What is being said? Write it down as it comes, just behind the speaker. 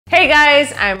Hey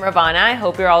guys, I'm Rawvana. I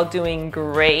hope you're all doing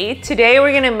great. Today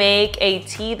we're gonna make a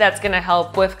tea that's gonna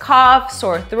help with cough,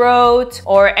 sore throat,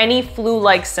 or any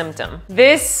flu-like symptom.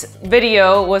 This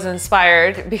video was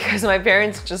inspired because my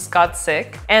parents just got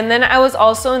sick. And then I was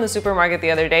also in the supermarket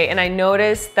the other day and I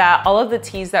noticed that all of the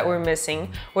teas that were missing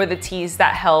were the teas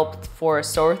that helped for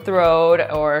sore throat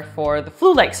or for the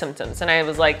flu-like symptoms. And I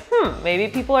was like, maybe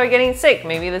people are getting sick.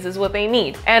 Maybe this is what they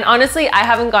need. And honestly, I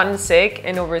haven't gotten sick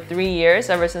in over 3 years,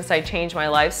 ever since I changed my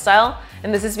lifestyle.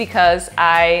 And this is because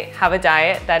I have a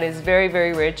diet that is very,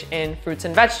 very rich in fruits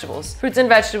and vegetables. Fruits and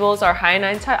vegetables are high in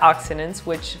antioxidants,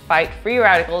 which fight free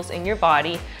radicals in your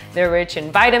body. They're rich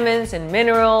in vitamins and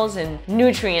minerals and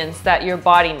nutrients that your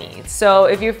body needs. So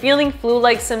if you're feeling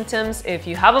flu-like symptoms, if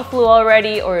you have a flu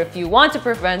already, or if you want to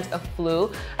prevent a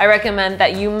flu, I recommend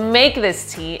that you make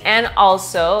this tea, and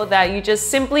also that you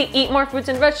just simply eat more fruits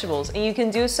and vegetables. And you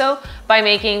can do so by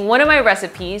making one of my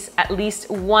recipes at least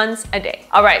once a day.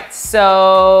 All right,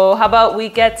 so how about we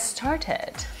get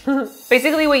started?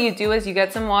 Basically what you do is you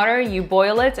get some water, you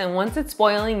boil it, and once it's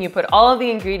boiling, you put all of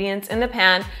the ingredients in the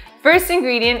pan. First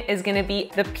ingredient is gonna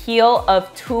be the peel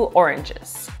of 2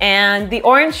 oranges. And the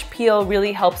orange peel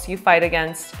really helps you fight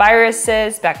against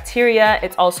viruses, bacteria.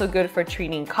 It's also good for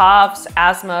treating coughs,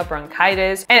 asthma,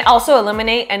 bronchitis, and also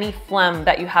eliminate any phlegm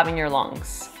that you have in your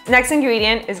lungs. Next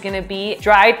ingredient is gonna be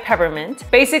dried peppermint.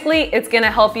 Basically, it's gonna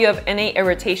help you of any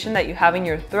irritation that you have in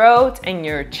your throat and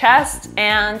your chest,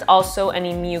 and also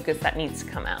any mucus that needs to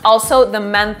come out. Also, the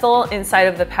menthol inside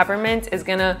of the peppermint is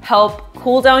gonna help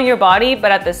cool down your body,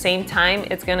 but at the same time,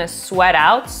 it's gonna sweat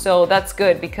out. So that's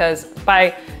good because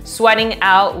by sweating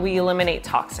out, we eliminate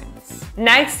toxins.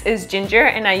 Next is ginger,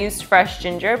 and I used fresh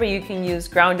ginger, but you can use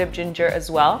ground up ginger as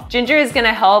well. Ginger is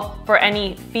gonna help for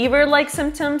any fever-like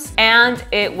symptoms, and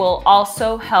it will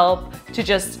also help to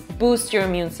just boost your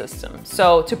immune system,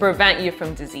 so to prevent you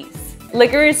from disease.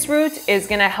 Licorice root is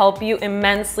gonna help you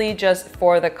immensely just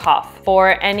for the cough,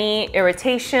 for any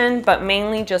irritation, but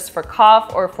mainly just for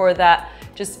cough or for that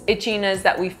just itchiness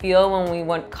that we feel when we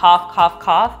want cough, cough,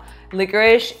 cough.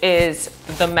 Licorice is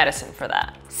the medicine for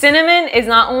that. Cinnamon is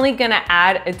not only gonna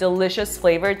add a delicious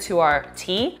flavor to our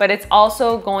tea, but it's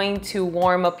also going to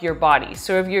warm up your body.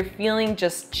 So if you're feeling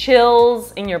just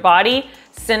chills in your body,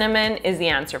 cinnamon is the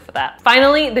answer for that.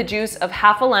 Finally, the juice of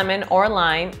half a lemon or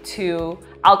lime to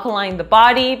alkaline the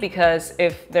body, because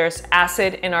if there's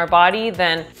acid in our body,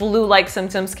 then flu-like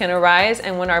symptoms can arise.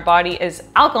 And when our body is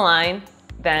alkaline,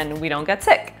 then we don't get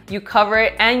sick. You cover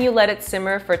it and you let it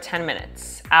simmer for 10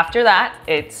 minutes. After that,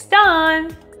 it's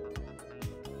done.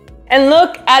 And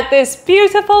look at this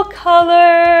beautiful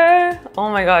color. Oh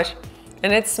my gosh.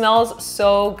 And it smells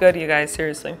so good, you guys,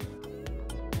 seriously.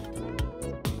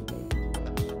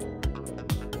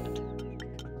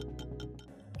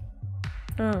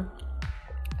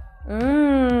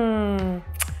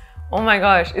 Oh my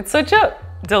gosh, it's such a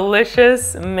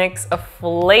delicious mix of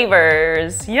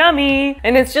flavors. Yummy.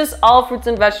 And it's just all fruits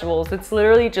and vegetables. It's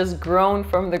literally just grown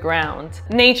from the ground.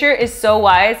 Nature is so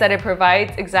wise that it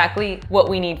provides exactly what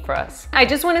we need for us. I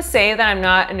just want to say that I'm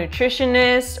not a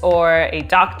nutritionist or a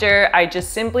doctor. I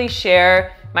just simply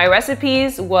share my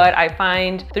recipes, what I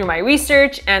find through my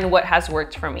research, and what has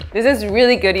worked for me. This is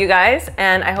really good, you guys,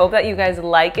 and I hope that you guys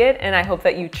like it, and I hope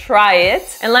that you try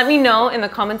it. And let me know in the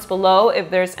comments below if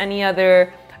there's any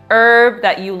other herb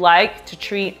that you like to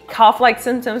treat cough-like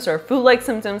symptoms or flu-like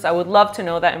symptoms. I would love to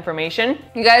know that information.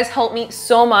 You guys help me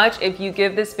so much if you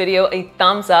give this video a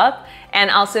thumbs up,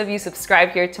 and also if you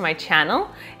subscribe here to my channel.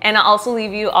 And I'll also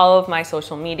leave you all of my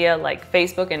social media like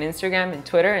Facebook and Instagram and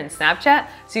Twitter and Snapchat,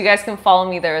 so you guys can follow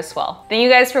me there as well. Thank you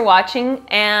guys for watching,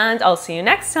 and I'll see you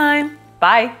next time.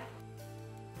 Bye.